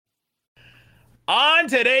On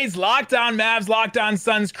today's Locked On Mavs, Locked On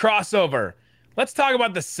Suns crossover, let's talk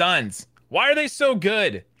about the Suns. Why are they so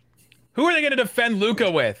good? Who are they going to defend Luka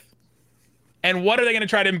with? And what are they going to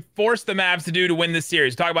try to force the Mavs to do to win this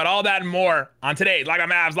series? Talk about all that and more on today's Locked On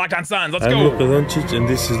Mavs, Locked On Suns. Let's go. I'm Luka Doncic, and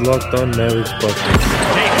this is Locked On Mavericks podcast.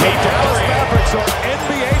 Hey, Dallas Mavericks are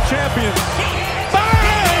NBA champions.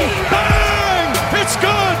 Bang! Bang! It's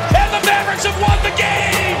good! And the Mavericks have won the game!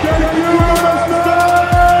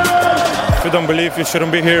 If you don't believe, you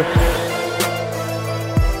shouldn't be here.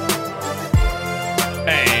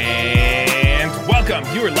 And welcome.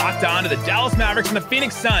 You are locked on to the Dallas Mavericks and the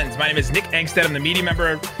Phoenix Suns. My name is Nick Angstead. I'm the media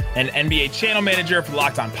member and NBA channel manager for the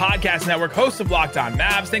Locked On Podcast Network, host of Locked On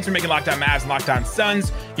Mavs. Thanks for making Locked On Mavs and Locked On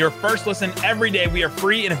Suns your first listen every day. We are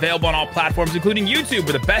free and available on all platforms, including YouTube,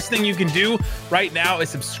 where the best thing you can do right now is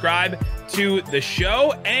subscribe to the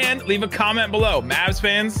show and leave a comment below. Mavs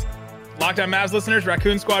fans, Locked On Mavs listeners,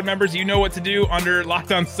 Raccoon Squad members, you know what to do under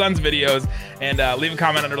Locked On Suns videos, and leave a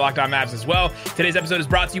comment under Locked On Mavs as well. Today's episode is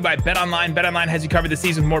brought to you by BetOnline. BetOnline has you covered this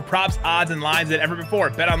season with more props, odds, and lines than ever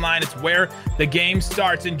before. BetOnline is where the game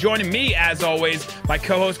starts. And joining me, as always, my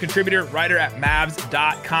co-host, contributor, writer at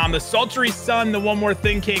Mavs.com, the sultry sun, the One More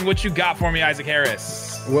Thing King. What you got for me, Isaac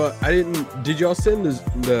Harris? Well, I didn't. Did y'all send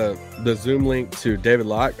the Zoom link to David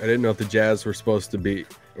Locke? I didn't know if the Jazz were supposed to be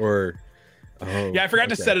or. Oh, yeah, I forgot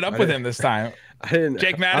to set it up with him this time. I didn't.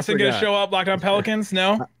 Jake Madison going to show up, Locked On Pelicans?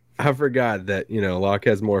 No? I forgot that, Locke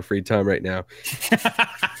has more free time right now.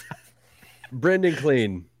 Brendan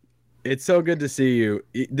Clean, it's so good to see you.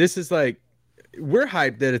 This is like, we're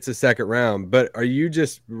hyped that it's a second round, but are you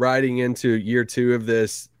just riding into year two of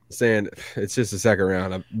this saying it's just a second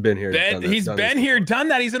round? I've been here. He's been here, done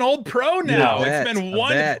that. He's an old pro now. It's been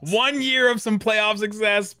one year of some playoff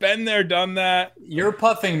success. Been there, done that. You're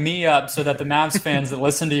puffing me up so that the Mavs fans that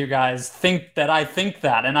listen to you guys think that I think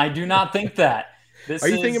that, and I do not think that. Are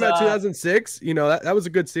you thinking about 2006? That was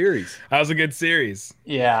a good series. That was a good series.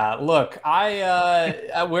 Yeah, look,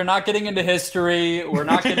 we're not getting into history. We're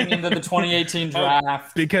not getting into the 2018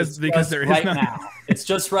 draft. because there is right now. It's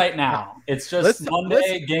just right now. It's just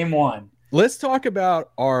Monday, game one. Let's talk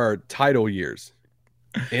about our title years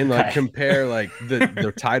and compare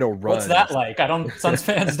the title run. What's that like? Suns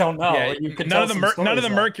fans don't know. Yeah, none of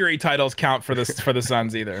the Mercury titles count for the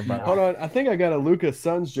Suns either. But. Hold on, I think I got a Luka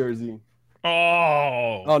Suns jersey.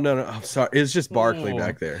 Oh no! I'm sorry. It's just Barkley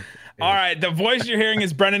back there. Yeah. All right, the voice you're hearing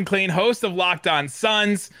is Brendan Clean, host of Locked On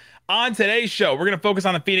Suns. On today's show, we're going to focus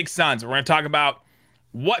on the Phoenix Suns. We're going to talk about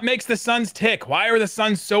what makes the Suns tick. Why are the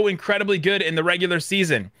Suns so incredibly good in the regular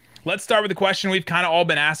season? Let's start with the question we've kind of all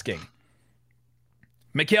been asking.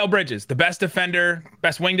 Mikal Bridges, the best defender,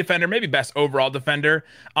 best wing defender, maybe best overall defender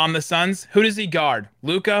on the Suns. Who does he guard,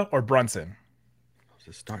 Luka or Brunson?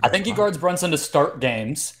 I think he guards Brunson to start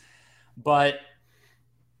games. But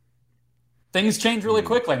things change really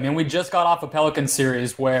quickly. I mean, we just got off a Pelican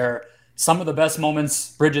series where some of the best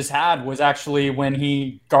moments Bridges had was actually when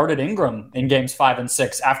he guarded Ingram in games 5 and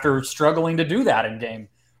 6 after struggling to do that in game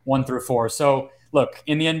 1 through 4. So, look,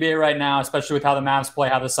 in the NBA right now, especially with how the Mavs play,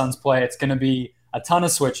 how the Suns play, it's going to be a ton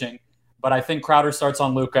of switching. But I think Crowder starts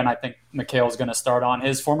on Luka, and I think Mikal is going to start on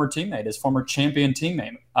his former teammate, his former champion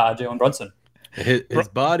teammate, Jalen Brunson. His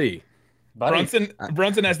buddy.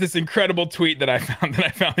 Brunson has this incredible tweet that I found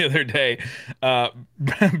the other day.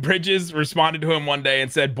 Bridges responded to him one day and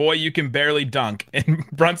said, "Boy, you can barely dunk." And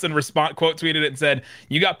Brunson quote tweeted it and said,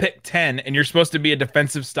 "You got picked 10 and you're supposed to be a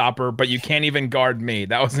defensive stopper, but you can't even guard me."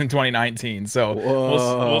 That was in 2019. So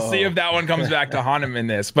we'll see if that one comes back to haunt him in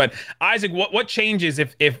this. But Isaac, what changes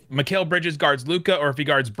if Mikal Bridges guards Luka or if he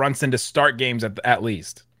guards Brunson to start games at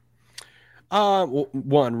least?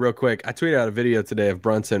 One real quick. I tweeted out a video today of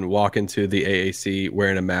Brunson walking to the AAC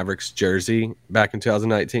wearing a Mavericks jersey back in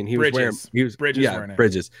 2019. Bridges.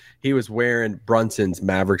 He was wearing Brunson's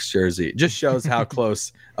Mavericks jersey. It just shows how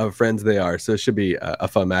close of friends they are. So it should be a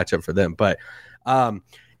fun matchup for them. But,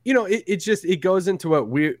 it goes into what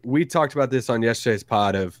we talked about this on yesterday's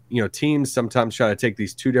pod of, teams sometimes try to take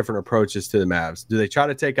these two different approaches to the Mavs. Do they try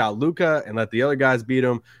to take out Luka and let the other guys beat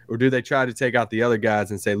him? Or do they try to take out the other guys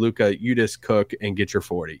and say, Luka, you just cook and get your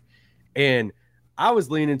 40? And I was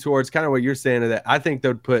leaning towards kind of what you're saying, that I think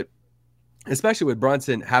they'd put, especially with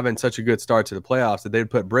Brunson having such a good start to the playoffs, that they'd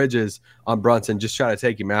put Bridges on Brunson, just try to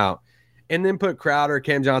take him out. And then put Crowder,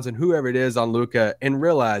 Cam Johnson, whoever it is on Luka, and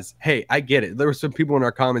realize, hey, I get it. There were some people in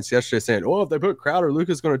our comments yesterday saying, if they put Crowder,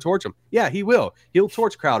 Luka's going to torch him. Yeah, he will. He'll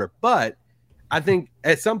torch Crowder. But I think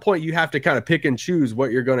at some point you have to kind of pick and choose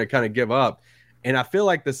what you're going to kind of give up. And I feel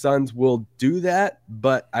like the Suns will do that,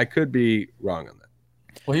 but I could be wrong on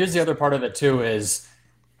that. Well, here's the other part of it too is,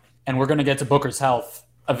 and we're going to get to Booker's health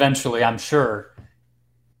eventually, I'm sure.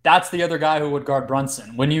 That's the other guy who would guard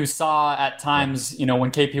Brunson. When you saw at times,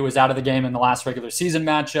 when KP was out of the game in the last regular season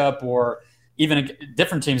matchup, or even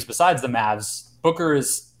different teams besides the Mavs, Booker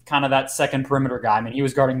is kind of that second perimeter guy. I mean, he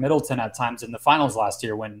was guarding Middleton at times in the finals last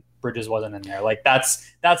year when Bridges wasn't in there. Like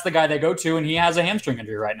that's the guy they go to, and he has a hamstring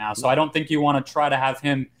injury right now. So I don't think you want to try to have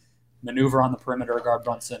him maneuver on the perimeter, guard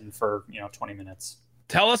Brunson for 20 minutes.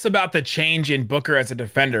 Tell us about the change in Booker as a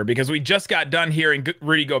defender, because we just got done hearing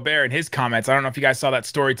Rudy Gobert and his comments. I don't know if you guys saw that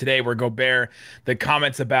story today where Gobert, the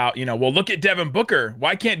comments about, well, look at Devin Booker.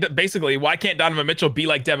 Why can't Donovan Mitchell be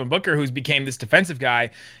like Devin Booker, who's became this defensive guy?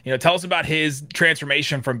 Tell us about his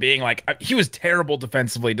transformation from being like, he was terrible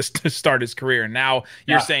defensively to start his career. And now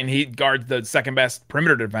you're saying he guards the second best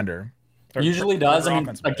perimeter defender. Usually does. I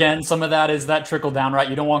mean, again, some of that is that trickle down, right?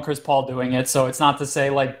 You don't want Chris Paul doing it. So it's not to say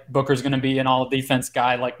like Booker's going to be an all defense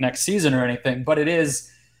guy like next season or anything, but it is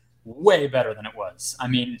way better than it was. I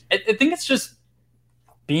mean, I think it's just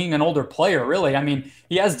being an older player, really. I mean,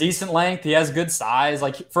 he has decent length. He has good size.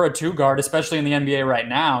 Like for a 2-guard, especially in the NBA right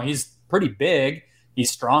now, he's pretty big. He's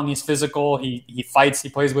strong. He's physical. He fights. He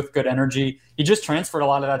plays with good energy. He just transferred a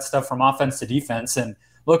lot of that stuff from offense to defense. And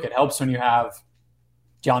look, it helps when you have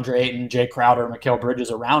DeAndre Ayton, Jay Crowder, Mikal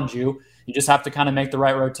Bridges around you. You just have to kind of make the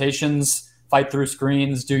right rotations, fight through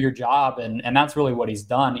screens, do your job, and that's really what he's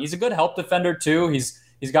done. He's a good help defender too. He's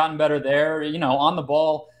gotten better there. On the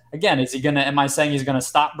ball, again, am I saying he's gonna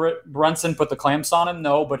stop Brunson, put the clamps on him?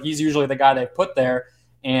 No, but he's usually the guy they put there.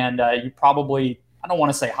 And you probably, I don't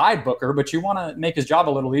want to say hide Booker, but you want to make his job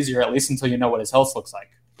a little easier, at least until you know what his health looks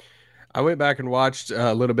like. I went back and watched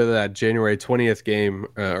a little bit of that January 20th game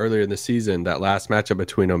earlier in the season, that last matchup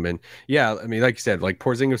between them. And yeah, I mean, like you said, like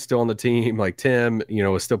Porzingis was still on the team, like Tim,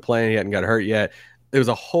 was still playing. He hadn't got hurt yet. It was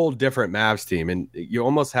a whole different Mavs team. And you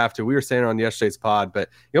almost have to, we were saying on yesterday's pod, but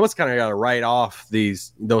you almost kind of got to write off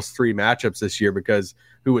those 3 matchups this year, because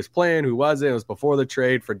who was playing, who wasn't. It was before the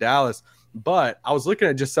trade for Dallas. But I was looking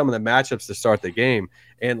at just some of the matchups to start the game.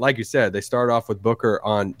 And like you said, they started off with Booker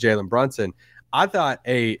on Jalen Brunson. I thought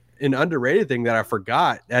an underrated thing that I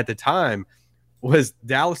forgot at the time was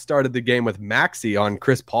Dallas started the game with Maxey on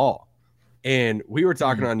Chris Paul. And we were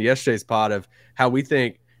talking on yesterday's pod of how we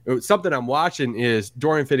think something I'm watching is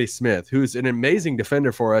Dorian Finney-Smith, who's an amazing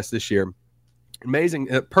defender for us this year. Amazing,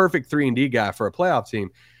 perfect 3-and-D guy for a playoff team.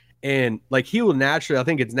 And like he will naturally, I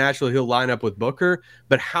think it's natural he'll line up with Booker,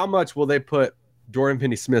 but how much will they put Dorian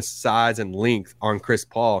Finney-Smith's size and length on Chris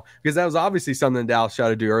Paul? Because that was obviously something Dallas tried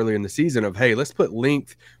to do earlier in the season of, hey, let's put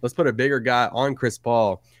length, let's put a bigger guy on Chris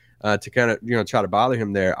Paul to kind of try to bother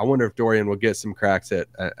him there. I wonder if Dorian will get some cracks at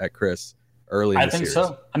Chris early in the series. I think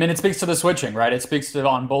so. I mean, it speaks to the switching, right? It speaks to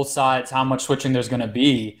on both sides how much switching there's going to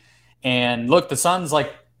be. And look, the Suns,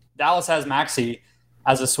 like Dallas has Maxey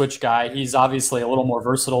as a switch guy. He's obviously a little more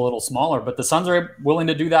versatile, a little smaller, but the Suns are willing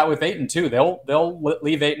to do that with Ayton too. They'll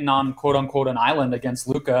leave Ayton on quote unquote an island against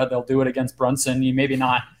Luka. They'll do it against Brunson. Maybe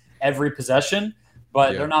not every possession,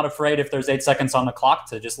 but they're not afraid if there's 8 seconds on the clock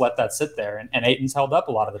to just let that sit there. And Ayton's held up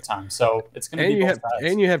a lot of the time, so it's going to be both sides.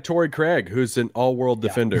 And you have Torrey Craig, who's an all-world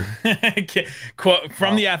defender. Quote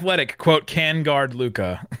from The Athletic, quote, can guard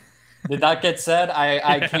Luka. Did that get said?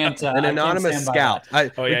 I can't. An anonymous scout. We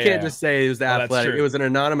can't just say it was The Athletic. It was an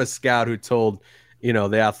anonymous scout who told,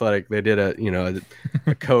 The Athletic. They did a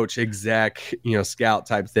coach exec, scout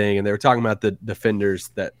type thing, and they were talking about the defenders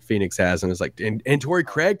that Phoenix has, and it's like, and Torrey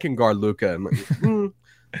Craig can guard Luka. Like,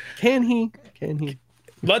 can he? Can he?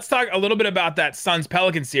 Let's talk a little bit about that Suns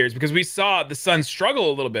Pelican series, because we saw the Suns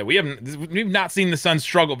struggle a little bit. We've not seen the Suns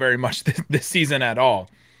struggle very much this season at all.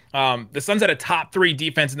 The Suns had a top 3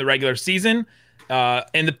 defense in the regular season.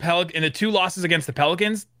 In the 2 losses against the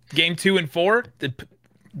Pelicans, game 2 and 4, the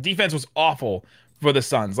defense was awful for the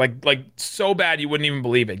Suns. Like so bad you wouldn't even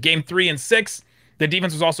believe it. Game 3 and 6, the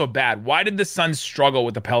defense was also bad. Why did the Suns struggle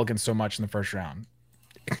with the Pelicans so much in the first round?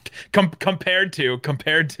 Compared to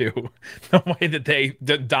the way that they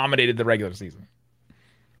dominated the regular season.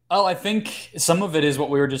 Oh, I think some of it is what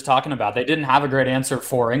we were just talking about. They didn't have a great answer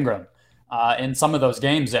for Ingram. In some of those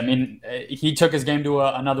games. I mean, he took his game to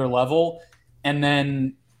another level, and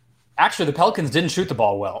then actually the Pelicans didn't shoot the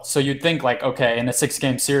ball well. So you'd think like, okay, in a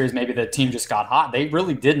 6-game series, maybe the team just got hot. They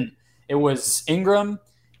really didn't. It was Ingram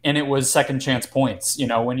and it was second chance points.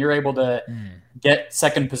 When you're able to get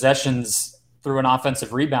second possessions through an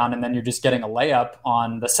offensive rebound and then you're just getting a layup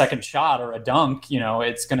on the second shot or a dunk,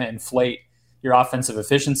 it's going to inflate your offensive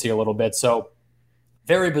efficiency a little bit. So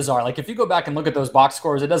Very bizarre. Like if you go back and look at those box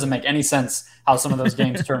scores, it doesn't make any sense how some of those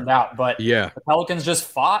games turned out. But Yeah. the Pelicans just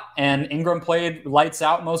fought, and Ingram played lights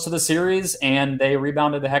out most of the series, and they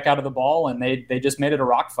rebounded the heck out of the ball, and they just made it a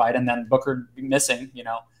rock fight. And then Booker missing,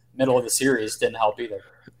 middle of the series didn't help either.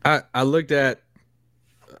 I looked at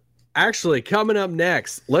actually coming up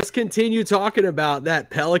next. Let's continue talking about that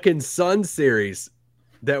Pelicans Suns series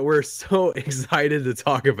that we're so excited to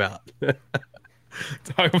talk about.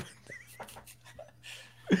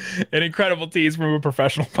 An incredible tease from a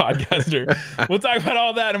professional podcaster. We'll talk about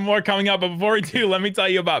all that and more coming up. But before we do, let me tell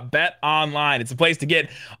you about Bet Online. It's a place to get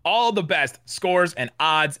all the best scores and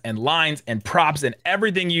odds and lines and props and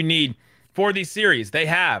everything you need for these series. They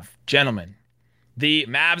have, gentlemen, the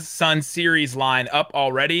Mavs Suns series line up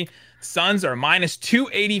already. Suns are minus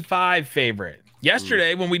 285 favorite.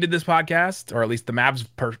 Yesterday, when we did this podcast, or at least the Mavs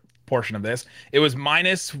portion of this, it was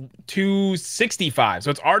minus 265. So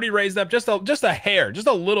it's already raised up just a hair, just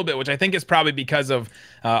a little bit, which I think is probably because of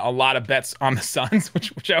a lot of bets on the Suns,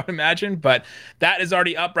 which I would imagine. But that is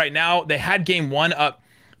already up right now. They had game one up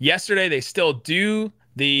yesterday. They still do.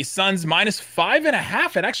 The Suns minus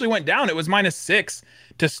 5.5. It actually went down. It was minus 6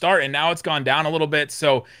 to start, and now it's gone down a little bit.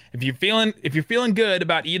 So if you're feeling good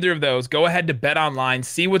about either of those, go ahead to Bet Online,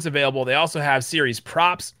 see what's available. They also have series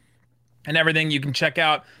props and everything you can check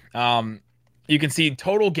out. You can see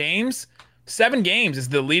total games. 7 games is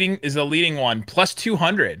the leading one, plus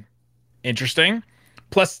 200. Interesting.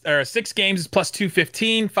 6 games is plus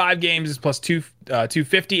 215, 5 games is plus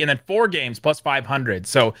 250, and then 4 games plus 500.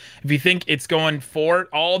 So if you think it's going for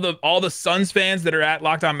all the Suns fans that are at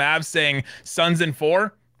Locked On Mavs saying Suns in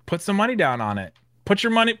 4, put some money down on it. Put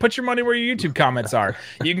your money where your YouTube comments are.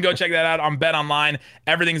 You can go check that out on Bet Online.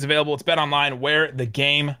 Everything's available. It's Bet Online, where the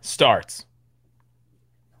game starts.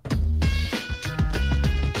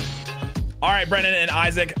 All right, Brendan and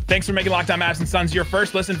Isaac, thanks for making Locked On Mavs and Suns your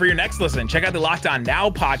first listen. For your next listen, check out the Locked On Now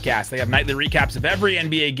podcast. They have nightly recaps of every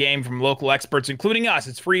NBA game from local experts, including us.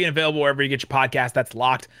 It's free and available wherever you get your podcast. That's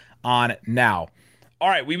Locked On Now. All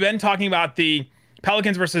right, we've been talking about the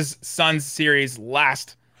Pelicans versus Suns series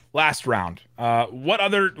last round. What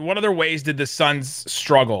other ways did the Suns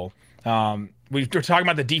struggle? We were talking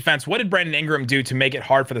about the defense. What did Brandon Ingram do to make it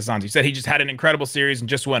hard for the Suns? You said he just had an incredible series and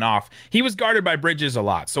just went off. He was guarded by Bridges a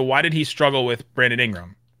lot. So why did he struggle with Brandon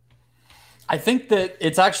Ingram? I think that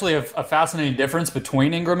it's actually a fascinating difference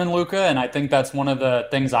between Ingram and Luka, and I think that's one of the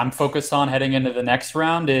things I'm focused on heading into the next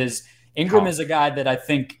round is Ingram is a guy that I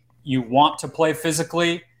think you want to play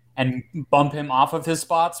physically and bump him off of his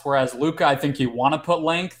spots, whereas Luka, I think you want to put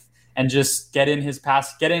length and just get in his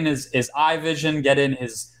pass, get in his eye vision, get in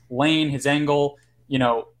his lane, his angle,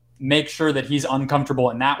 make sure that he's uncomfortable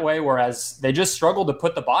in that way. Whereas they just struggle to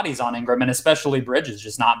put the bodies on Ingram, and especially Bridges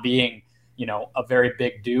just not being, a very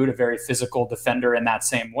big dude, a very physical defender in that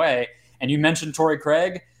same way. And you mentioned Torrey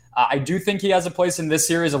Craig. I do think he has a place in this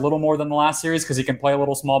series a little more than the last series because he can play a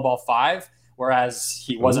little small ball 5, whereas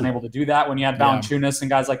he wasn't able to do that when you had Valanciunas and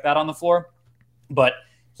guys like that on the floor. But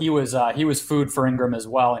he was food for Ingram as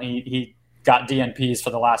well, and he got DNPs for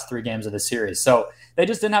the last 3 games of the series. So they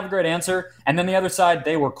just didn't have a great answer. And then the other side,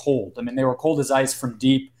 they were cold. I mean, they were cold as ice from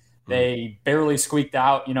deep. They barely squeaked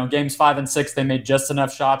out. Games 5 and 6, they made just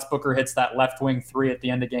enough shots. Booker hits that left wing 3 at the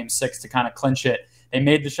end of game 6 to kind of clinch it. They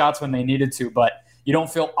made the shots when they needed to, but you don't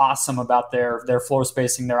feel awesome about their floor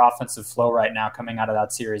spacing, their offensive flow right now coming out of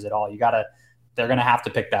that series at all. They're going to have to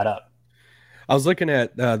pick that up. I was looking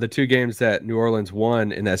at the 2 games that New Orleans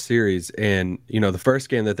won in that series, and the first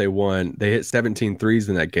game that they won, they hit 17 threes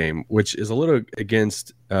in that game, which is a little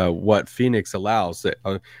against what Phoenix allows.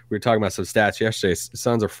 We were talking about some stats yesterday.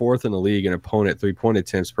 Suns are 4th in the league in opponent 3-point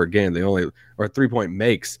attempts per game. They only, or 3-point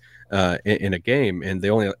makes in a game, and they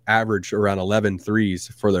only average around 11 threes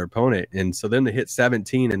for their opponent. And so then they hit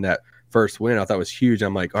 17 in that first win. I thought was huge.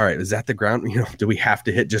 I'm like, all right, is that the ground? Do we have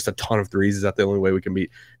to hit just a ton of threes? Is that the only way we can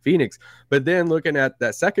beat Phoenix? But then looking at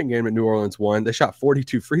that second game that New Orleans won, they shot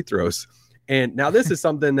 42 free throws. And now this is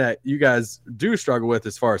something that you guys do struggle with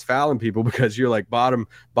as far as fouling people, because you're like bottom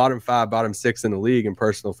 5, bottom 6 in the league in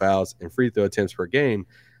personal fouls and free throw attempts per game.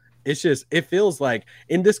 It's just, it feels like,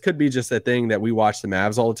 and this could be just a thing that we watch the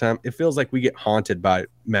Mavs all the time. It feels like we get haunted by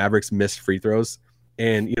Mavericks missed free throws.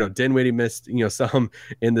 And, Dinwiddie missed, some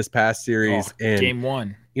in this past series. And game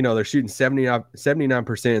 1. They're shooting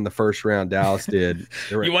 79% in the first round. Dallas did.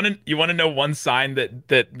 You want to know one sign that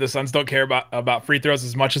the Suns don't care about free throws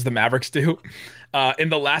as much as the Mavericks do? In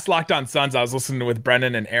the last Locked On Suns, I was listening with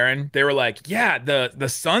Brendan and Aaron. They were like, yeah, the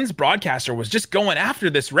Suns broadcaster was just going after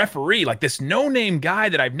this referee, like this no-name guy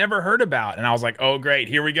that I've never heard about. And I was like, oh, great,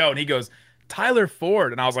 here we go. And he goes, Tyler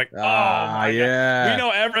Ford. And I was like, oh my God. We know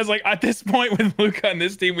I was like, at this point with Luka and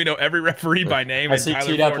this team, we know every referee by name. I see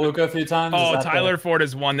teed up Luka a few times. Oh, Tyler Ford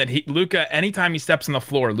is one that Luka, anytime he steps on the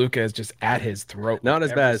floor, Luka is just at his throat. Not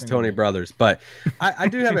as bad as Tony Brothers, but I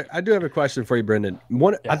do have a question for you, Brendan.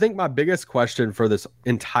 I think my biggest question for this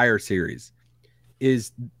entire series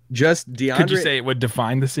is just DeAndre. Could you say it would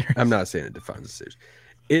define the series? I'm not saying it defines the series.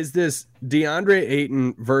 Is this DeAndre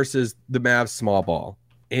Ayton versus the Mavs small ball?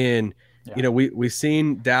 And we've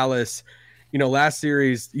seen Dallas, last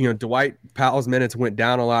series, Dwight Powell's minutes went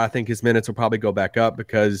down a lot. I think his minutes will probably go back up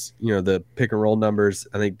because, the pick and roll numbers,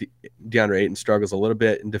 I think DeAndre Ayton struggles a little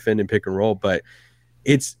bit in defending pick and roll, but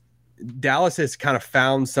Dallas has kind of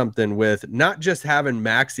found something with not just having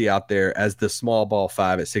Maxey out there as the small ball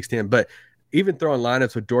 5 at 6'10", but even throwing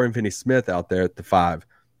lineups with Dorian Finney-Smith out there at the 5.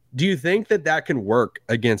 Do you think that can work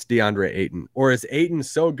against DeAndre Ayton? Or is Ayton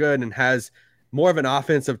so good and has more of an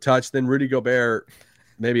offensive touch than Rudy Gobert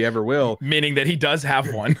maybe ever will? Meaning that he does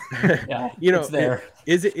have one. It's there.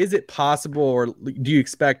 Is it possible, or do you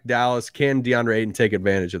expect can DeAndre Ayton take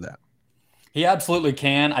advantage of that? He absolutely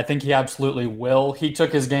can. I think he absolutely will. He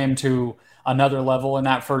took his game to another level in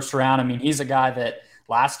that first round. I mean, he's a guy that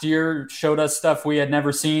last year showed us stuff we had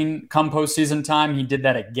never seen come postseason time. He did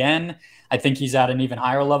that again. I think he's at an even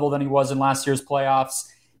higher level than he was in last year's playoffs.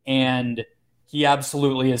 And he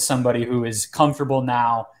absolutely is somebody who is comfortable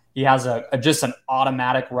now. He has just an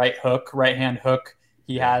automatic right-hand hook.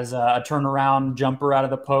 He has a turnaround jumper out of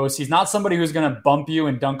the post. He's not somebody who's going to bump you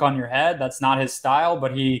and dunk on your head. That's not his style,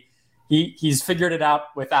 but he's figured it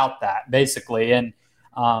out without that, basically. And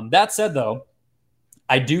that said, though,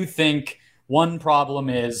 I do think one problem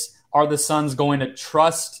is, are the Suns going to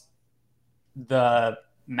trust the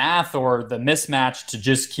math or the mismatch to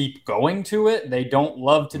just keep going to it? They don't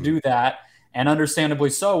love to do that. And understandably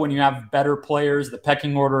so, when you have better players, the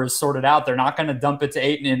pecking order is sorted out. They're not going to dump it to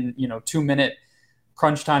Ayton in 2-minute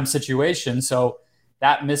crunch time situation. So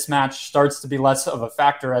that mismatch starts to be less of a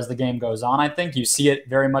factor as the game goes on. I think you see it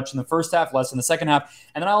very much in the first half, less in the second half.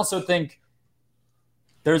 And then I also think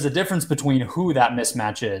there's a difference between who that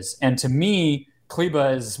mismatch is. And to me,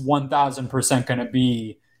 Kleber is 1,000% going to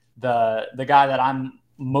be the guy that I'm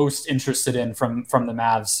most interested in from the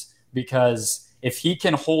Mavs, because if he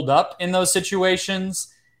can hold up in those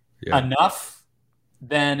situations enough,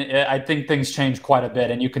 then I think things change quite a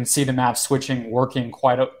bit. And you can see the Mavs switching, working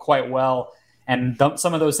quite well. And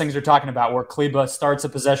some of those things you're talking about, where Kleber starts a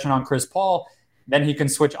possession on Chris Paul, then he can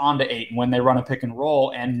switch on to Ayton when they run a pick and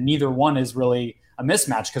roll. And neither one is really a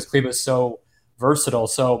mismatch because Kleber is so versatile.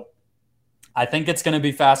 So I think it's going to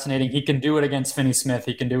be fascinating. He can do it against Finney-Smith.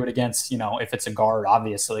 He can do it against, if it's a guard,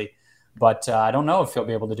 obviously. But I don't know if he'll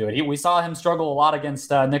be able to do it. We saw him struggle a lot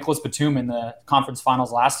against Nicholas Batum in the conference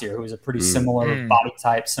finals last year, who was a pretty similar body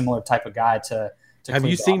type, similar type of guy to Have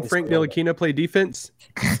you seen Frank Ntilikina play defense?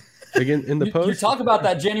 Again, in the post? You talk about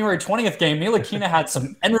that January 20th game. Ntilikina had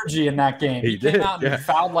some energy in that game. He came out and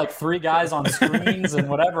fouled like 3 guys on screens and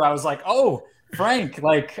whatever. I was like, oh, Frank,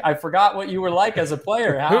 I forgot what you were like as a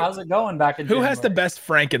player. How's it going back in January? Who has the best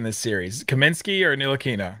Frank in this series, Kaminsky or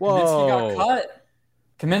Ntilikina? Kaminsky got cut.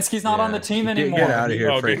 Kaminsky's not on the team anymore. Get out of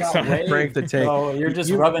here, Frank. Frank the tank. Oh, you're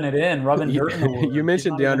just rubbing it in, dirt in the wood. You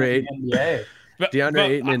mentioned DeAndre Ayton. DeAndre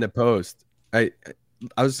Ayton in the post. I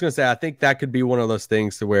was just going to say, I think that could be one of those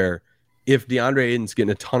things to where if DeAndre Ayton's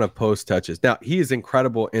getting a ton of post touches. Now, he is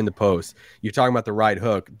incredible in the post. You're talking about the right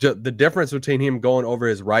hook. The difference between him going over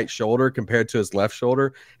his right shoulder compared to his left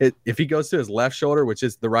shoulder, if he goes to his left shoulder, which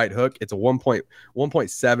is the right hook, it's a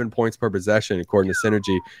 1.7 points per possession, according to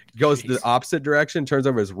Synergy. Goes the opposite direction, turns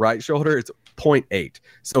over his right shoulder, it's 0.8.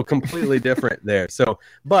 So completely different there. So,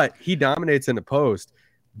 but he dominates in the post.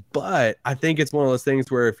 But I think it's one of those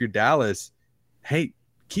things where if you're Dallas, hey,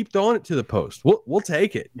 keep throwing it to the post. We'll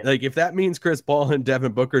take it. Like if that means Chris Paul and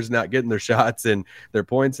Devin Booker's not getting their shots and their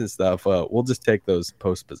points and stuff, we'll just take those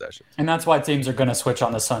post possessions. And that's why teams are going to switch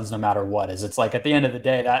on the Suns no matter what. It's like at the end of the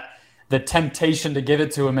day, that the temptation to give it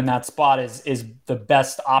to him in that spot is the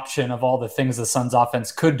best option of all the things the Suns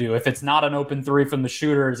offense could do. If it's not an open 3 from the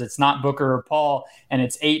shooters, it's not Booker or Paul, and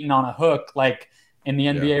it's Ayton on a hook, like in the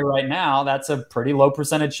NBA right now, that's a pretty low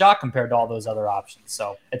percentage shot compared to all those other options.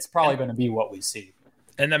 So it's probably going to be what we see.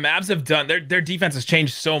 And the Mavs have done their defense has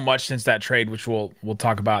changed so much since that trade, which we'll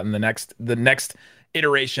talk about in the next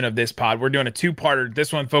iteration of this pod. We're doing a 2-parter.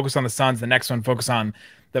 This one focus on the Suns, the next one focus on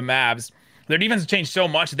the Mavs. Their defense has changed so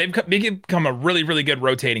much that they've become a really, really good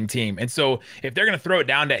rotating team. And so if they're going to throw it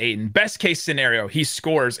down to Ayton, best case scenario, he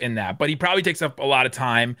scores in that, but he probably takes up a lot of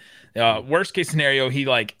time. Worst case scenario, he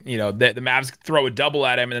the Mavs throw a double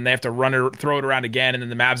at him and then they have to throw it around again. And then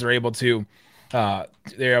the Mavs are able to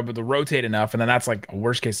they're able to rotate enough, and then that's like a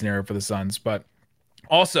worst case scenario for the Suns. But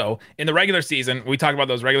also, in the regular season, we talk about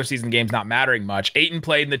those regular season games not mattering much. Ayton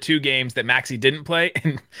played in the 2 games that Maxey didn't play,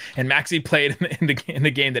 and Maxey played in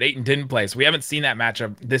the game that Ayton didn't play. So we haven't seen that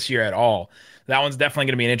matchup this year at all. That one's definitely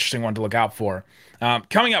going to be an interesting one to look out for.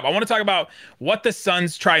 Coming up, I want to talk about what the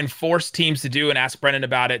Suns try and force teams to do and ask Brendan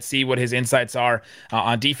about it, see what his insights are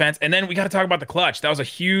on defense. And then we got to talk about the clutch. That was a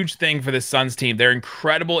huge thing for this Suns team. They're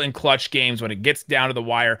incredible in clutch games when it gets down to the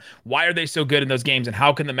wire. Why are they so good in those games, and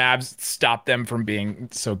how can the Mavs stop them from being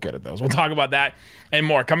so good at those? We'll talk about that and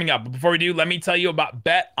more coming up. But before we do, let me tell you about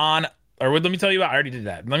I already did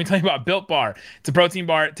that. Let me tell you about Built Bar. It's a protein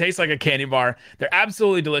bar. It tastes like a candy bar. They're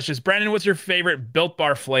absolutely delicious. Brendan, what's your favorite Built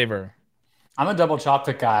Bar flavor? I'm a double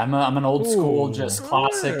chocolate guy. I'm an old school, just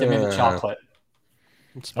classic. Give me the chocolate.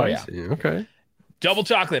 Spicy. Oh, yeah. Okay. Double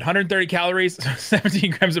chocolate, 130 calories,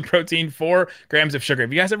 17 grams of protein, 4 grams of sugar.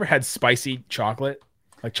 Have you guys ever had spicy chocolate?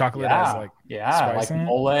 Like chocolate has like spice like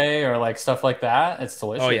mole or like stuff like that. It's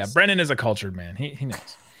delicious. Oh yeah, Brendan is a cultured man. He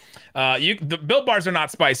knows. The Built Bars are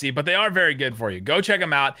not spicy, but they are very good for you. Go check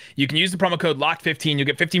them out. You can use the promo code LOCKED15. You'll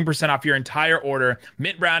get 15% off your entire order.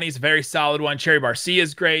 Mint brownies, very solid one. Cherry Barcia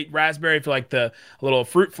is great. Raspberry, if you like the little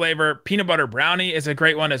fruit flavor. Peanut butter brownie is a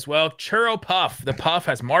great one as well. Churro Puff. The puff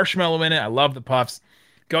has marshmallow in it. I love the puffs.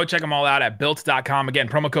 Go check them all out at built.com. Again,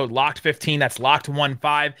 promo code LOCKED15. That's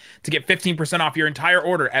LOCKED15 to get 15% off your entire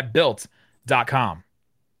order at built.com.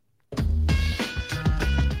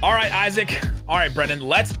 All right, Isaac. All right, Brendan.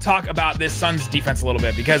 Let's talk about this Suns defense a little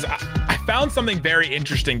bit, because I found something very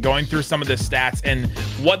interesting going through some of the stats and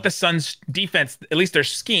what the Suns defense, at least their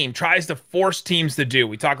scheme, tries to force teams to do.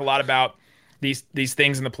 We talk a lot about these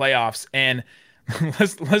things in the playoffs, and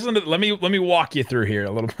let me walk you through here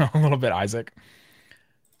a little bit, Isaac.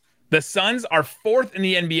 The Suns are 4th in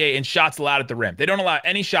the NBA in shots allowed at the rim. They don't allow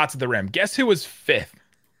any shots at the rim. Guess who was 5th?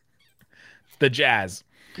 The Jazz.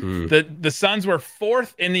 The Suns were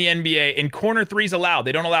 4th in the NBA in corner threes allowed.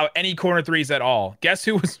 They don't allow any corner threes at all. Guess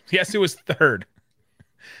who was 3rd?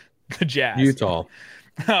 The Jazz. Utah.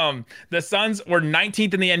 The Suns were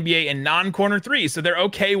 19th in the NBA in non-corner threes, so they're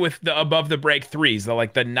okay with the above the break threes,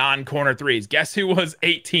 the non-corner threes. Guess who was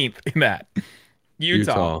 18th in that?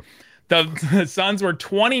 Utah. The Suns were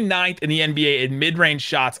 29th in the NBA in mid-range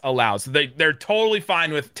shots allowed. So they're totally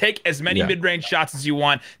fine with take as many mid-range shots as you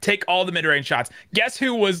want. Take all the mid-range shots. Guess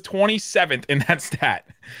who was 27th in that stat?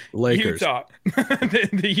 Lakers. Utah.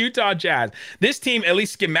 the Utah Jazz. This team, at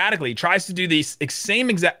least schematically, tries to do these same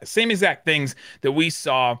exact things that we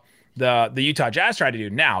saw the Utah Jazz try to do.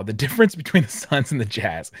 Now, the difference between the Suns and the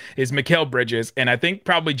Jazz is Mikal Bridges, and I think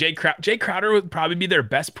probably Jay Crowder would probably be their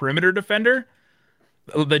best perimeter defender.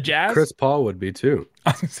 The Jazz? Chris Paul would be too. I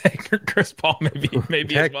was going to say Chris Paul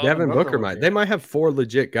maybe Heck, as well. Devin Booker might. They might have 4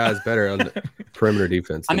 legit guys better on the perimeter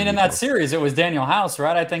defense. I mean, in that series, it was Daniel House,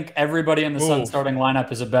 right? I think everybody in the Suns starting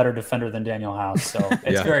lineup is a better defender than Daniel House, so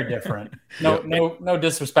it's very different. No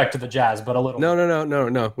disrespect to the Jazz, but a little.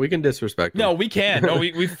 No. We can disrespect them. No, we can. No,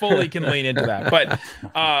 we fully can lean into that. But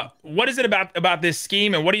what is it about this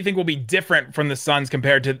scheme, and what do you think will be different from the Suns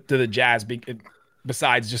compared to the Jazz?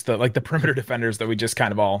 Besides just the perimeter defenders that we just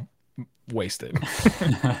kind of all wasted.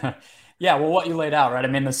 Yeah, well, what you laid out, right? I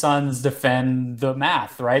mean, the Suns defend the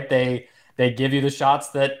math, right? They give you the shots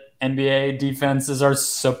that NBA defenses are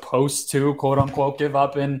supposed to, quote unquote, give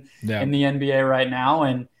up in the NBA right now,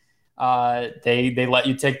 and they let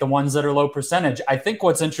you take the ones that are low percentage. I think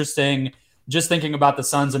what's interesting, just thinking about the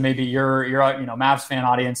Suns, and maybe you're Mavs fan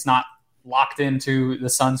audience not locked into the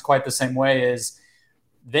Suns quite the same way, is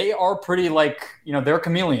they are pretty they're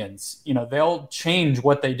chameleons. They'll change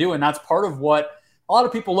what they do. And that's part of what a lot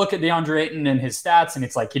of people look at DeAndre Ayton and his stats, and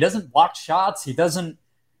it's like he doesn't block shots. He doesn't,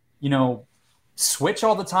 switch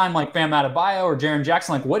all the time like Bam Adebayo or Jaren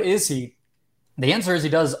Jackson. Like, what is he? The answer is he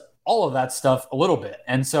does all of that stuff a little bit.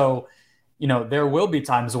 And so, there will be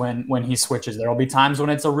times when he switches. There will be times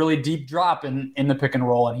when it's a really deep drop in the pick and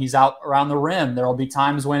roll and he's out around the rim. There will be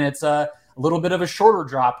times when it's a little bit of a shorter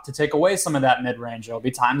drop to take away some of that mid-range. There'll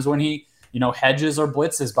be times when he, hedges or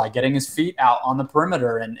blitzes by getting his feet out on the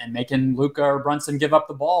perimeter and making Luka or Brunson give up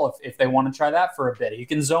the ball if they want to try that for a bit. He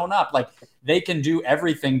can zone up. Like, they can do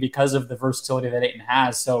everything because of the versatility that Ayton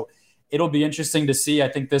has. So it'll be interesting to see. I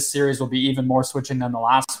think this series will be even more switching than the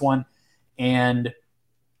last one. And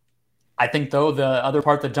I think, though, the other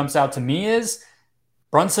part that jumps out to me is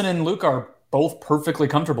Brunson and Luka are both perfectly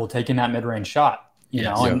comfortable taking that mid-range shot.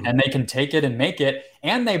 And they can take it and make it.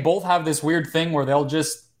 And they both have this weird thing where they'll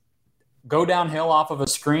just go downhill off of a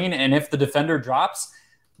screen. And if the defender drops,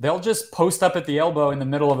 they'll just post up at the elbow in the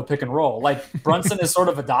middle of a pick and roll. Like Brunson has sort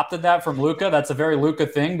of adopted that from Luka. That's a very Luka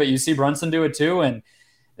thing, but you see Brunson do it too, and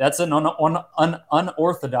that's an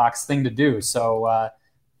unorthodox thing to do. So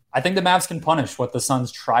I think the Mavs can punish what the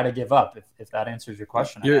Suns try to give up, if that answers your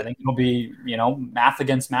question. I think it'll be, math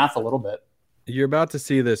against math a little bit. You're about to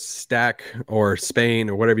see this stack or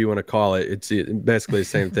Spain or whatever you want to call it. It's basically the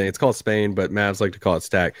same thing. It's called Spain, but Mavs like to call it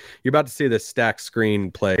stack. You're about to see this stack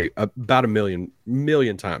screen play about a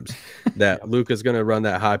million times that Luka's going to run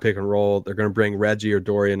that high pick and roll. They're going to bring Reggie or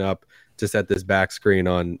Dorian up to set this back screen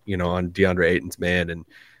on DeAndre Ayton's man. And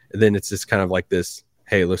then it's just kind of like this,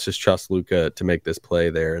 hey, let's just trust Luka to make this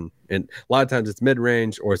play there. And a lot of times it's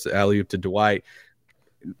mid-range or it's alley-oop to Dwight.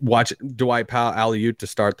 Watch Dwight Powell alley-oop to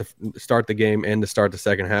start the game and to start the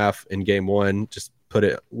second half in game one. Just put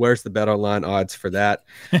it. Where's the bet online odds for that?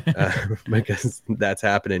 Because that's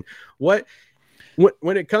happening. When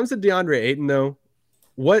it comes to DeAndre Ayton, though,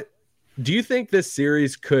 what do you think this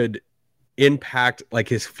series could impact like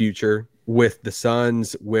his future with the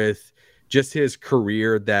Suns, with just his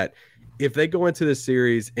career? That if they go into this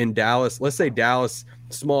series in Dallas, let's say Dallas,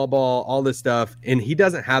 small ball, all this stuff, and he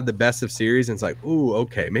doesn't have the best of series, and it's like, ooh,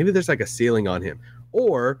 okay, maybe there's like a ceiling on him.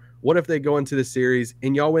 Or what if they go into the series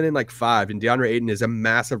and y'all win in like 5, and DeAndre Ayton is a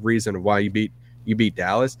massive reason why you beat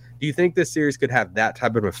Dallas? Do you think this series could have that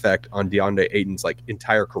type of effect on DeAndre Ayton's like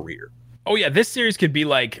entire career? Oh yeah, this series could be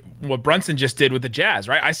like what Brunson just did with the Jazz,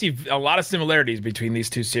 right? I see a lot of similarities between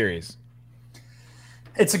these two series.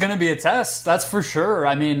 It's going to be a test, that's for sure.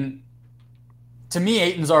 I mean, to me,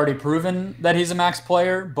 Ayton's already proven that he's a max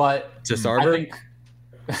player, but I think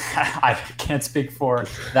I can't speak for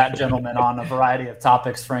that gentleman on a variety of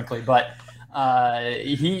topics, frankly. But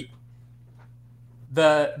the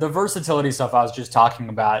versatility stuff I was just talking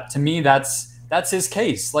about, to me, that's his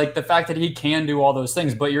case. Like the fact that he can do all those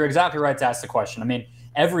things. But you're exactly right to ask the question. I mean,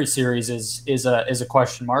 every series is a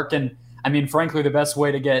question mark, and I mean, frankly, the best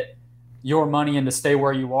way to get your money and to stay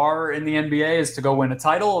where you are in the NBA is to go win a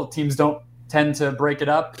title. Teams don't tend to break it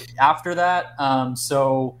up after that.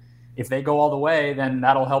 So if they go all the way, then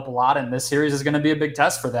that'll help a lot. And this series is going to be a big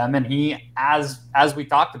test for them. And he, as we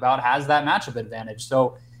talked about, has that matchup advantage.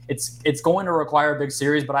 So it's going to require a big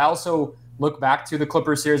series. But I also look back to the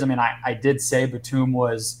Clippers series. I mean, I did say Batum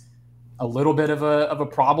was a little bit of a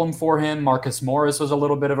problem for him. Marcus Morris was a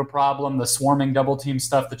little bit of a problem. The swarming double team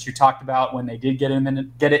stuff that you talked about when they did get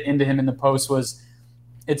it into him in the post was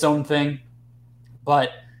its own thing. But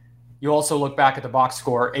you also look back at the box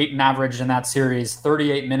score. Ayton averaged in that series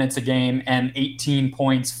 38 minutes a game and 18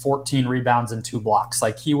 points, 14 rebounds, and 2 blocks.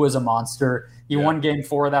 Like, he was a monster. He won game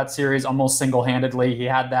 4 of that series almost single-handedly. He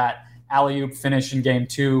had that alley-oop finish in game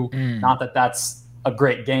 2. Not that that's a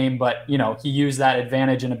great game, but, he used that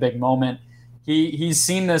advantage in a big moment. He's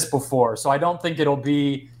seen this before, so I don't think it'll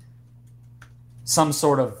be some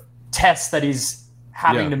sort of test that he's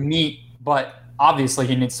having to meet, but obviously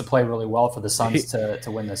he needs to play really well for the Suns to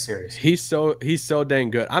win this series. He's so dang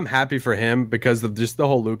good. I'm happy for him because of just the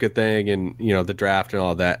whole Luka thing and the draft and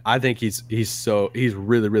all that. I think he's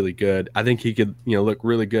really, really good. I think he could look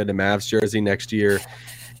really good in a Mavs jersey next year.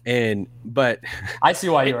 But I see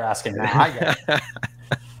why you were asking that. I get it.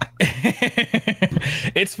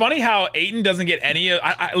 It's funny how Ayton doesn't get any of,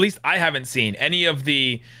 at least I haven't seen any of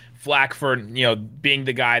the flack for being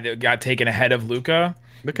the guy that got taken ahead of Luka.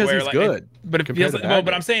 Because he's good. But it feels like,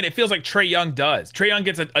 but I'm saying it feels like Trae Young does. Trae Young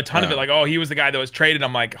gets a ton of it. Like, oh, he was the guy that was traded.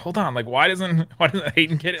 I'm like, hold on. Like, why doesn't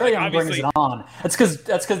Ayton get it? Trae Young brings it on. That's because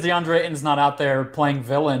DeAndre Ayton's not out there playing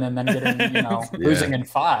villain and then getting losing in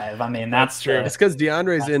 5. I mean, that's true. It's because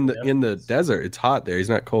DeAndre's in the desert. It's hot there. He's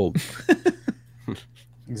not cold.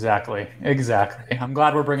 Exactly. I'm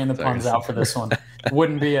glad we're bringing the puns out for this one.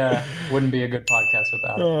 Wouldn't be a good podcast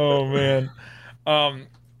without it. Oh man.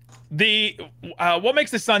 What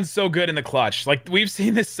makes the Suns so good in the clutch? Like, we've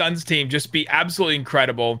seen this Suns team just be absolutely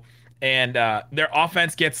incredible, and their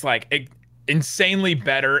offense gets like insanely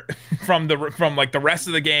better from like the rest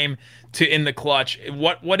of the game to in the clutch.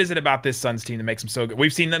 What is it about this Suns team that makes them so good?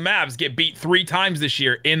 We've seen the Mavs get beat 3 times this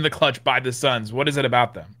year in the clutch by the Suns. What is it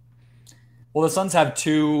about them? Well, the Suns have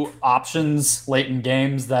 2 options late in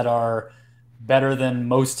games that are better than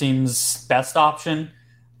most teams' best option.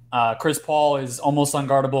 Chris Paul is almost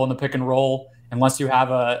unguardable in the pick and roll unless you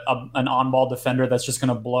have an on-ball defender that's just going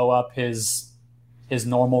to blow up his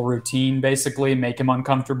normal routine, basically, make him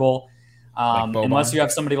uncomfortable. Unless you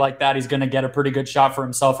have somebody like that, he's going to get a pretty good shot for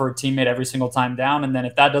himself or a teammate every single time down. And then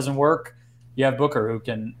if that doesn't work, you have Booker, who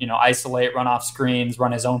can isolate, run off screens,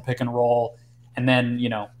 run his own pick and roll. And then,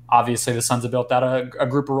 obviously the Suns have built out a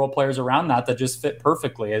group of role players around that just fit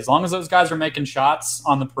perfectly. As long as those guys are making shots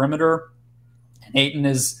on the perimeter And Ayton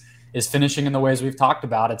is finishing in the ways we've talked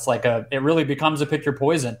about. It's like it really becomes a pick your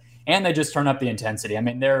poison, and they just turn up the intensity. I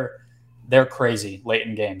mean, they're crazy late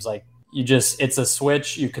in games. Like it's a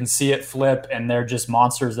switch. You can see it flip, and they're just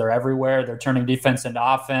monsters. They're everywhere. They're turning defense into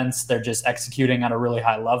offense. They're just executing at a really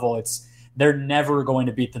high level. They're never going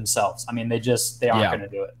to beat themselves. I mean, they aren't going to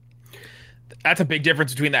do it. That's a big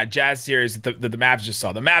difference between that Jazz series that the Mavs just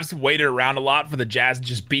saw. The Mavs waited around a lot for the Jazz to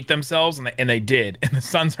just beat themselves, and they did. And the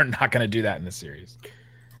Suns are not going to do that in this series.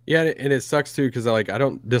 Yeah, and it sucks too because I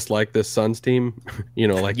don't dislike this Suns team,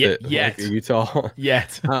 like Utah.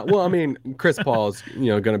 Yet. Well, I mean, Chris Paul is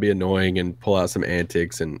going to be annoying and pull out some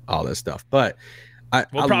antics and all this stuff, but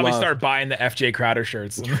we'll probably start buying the FJ Crowder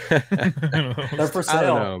shirts. They're for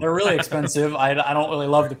sale. They're really expensive. I don't really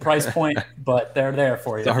love the price point, but they're there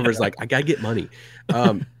for you. Darver's like, I gotta get money.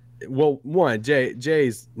 Well, one,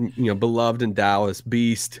 Jay's beloved in Dallas,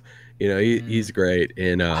 beast. He's great.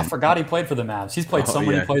 And I forgot he played for the Mavs. He's played so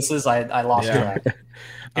many places. I lost track.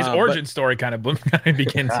 His origin story kind of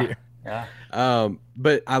begins here. Yeah.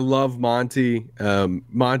 But I love Monty.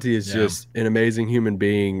 Monty is just an amazing human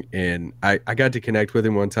being, and I got to connect with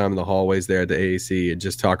him one time in the hallways there at the AAC and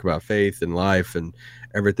just talk about faith and life and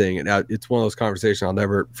everything. And it's one of those conversations I'll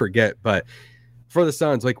never forget. But for the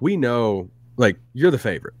Suns, we know, you're the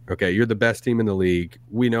favorite. Okay, you're the best team in the league.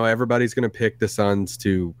 We know everybody's going to pick the Suns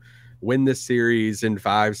to win this series in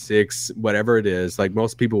 5, 6, whatever it is.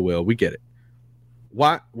 Most people will. We get it.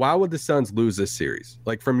 Why would the Suns lose this series?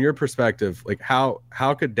 From your perspective,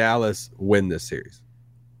 how could Dallas win this series?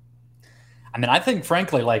 I mean, I think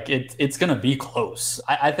frankly, it's going to be close.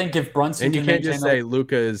 I think if Brunson and you can't just say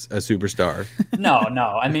Luka is a superstar. No.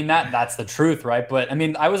 I mean that's the truth, right? But I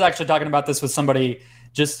mean, I was actually talking about this with somebody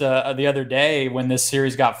just the other day when this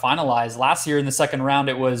series got finalized. Last year in the second round,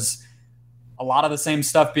 it was a lot of the same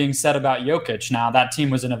stuff being said about Jokic. Now, that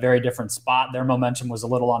team was in a very different spot. Their momentum was a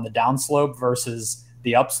little on the downslope versus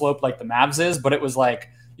the upslope like the Mavs is, but it was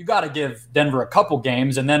you got to give Denver a couple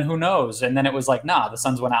games, and then who knows? And then it was the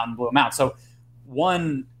Suns went out and blew them out. So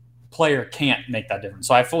one player can't make that difference.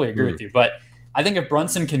 So I fully agree with you. But I think if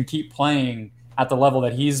Brunson can keep playing at the level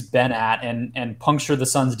that he's been at and puncture the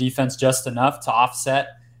Suns defense just enough to offset,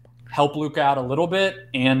 help Luka out a little bit,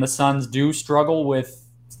 and the Suns do struggle with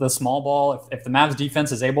the small ball. If the Mavs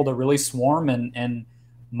defense is able to really swarm and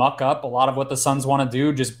muck up a lot of what the Suns want to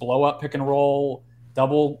do, just blow up pick and roll,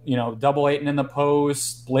 double Ayton in the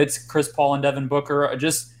post, blitz Chris Paul and Devin Booker,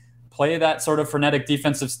 just play that sort of frenetic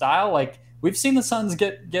defensive style. We've seen the Suns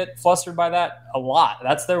get flustered by that a lot.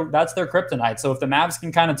 That's their kryptonite. So if the Mavs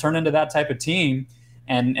can kind of turn into that type of team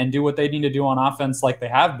and do what they need to do on offense like they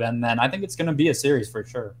have been, then I think it's going to be a series for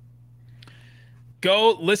sure.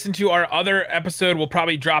 Go listen to our other episode. We'll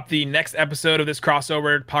probably drop the next episode of this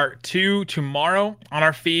crossover part 2 tomorrow on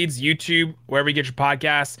our feeds, YouTube, wherever you get your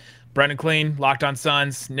podcasts. Brendan Clean, Locked On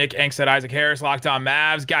Suns. Nick Angstadt, Isaac Harris, Locked On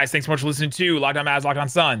Mavs. Guys, thanks so much for listening to Locked On Mavs, Locked On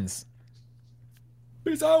Suns.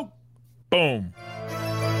 Peace out. Boom.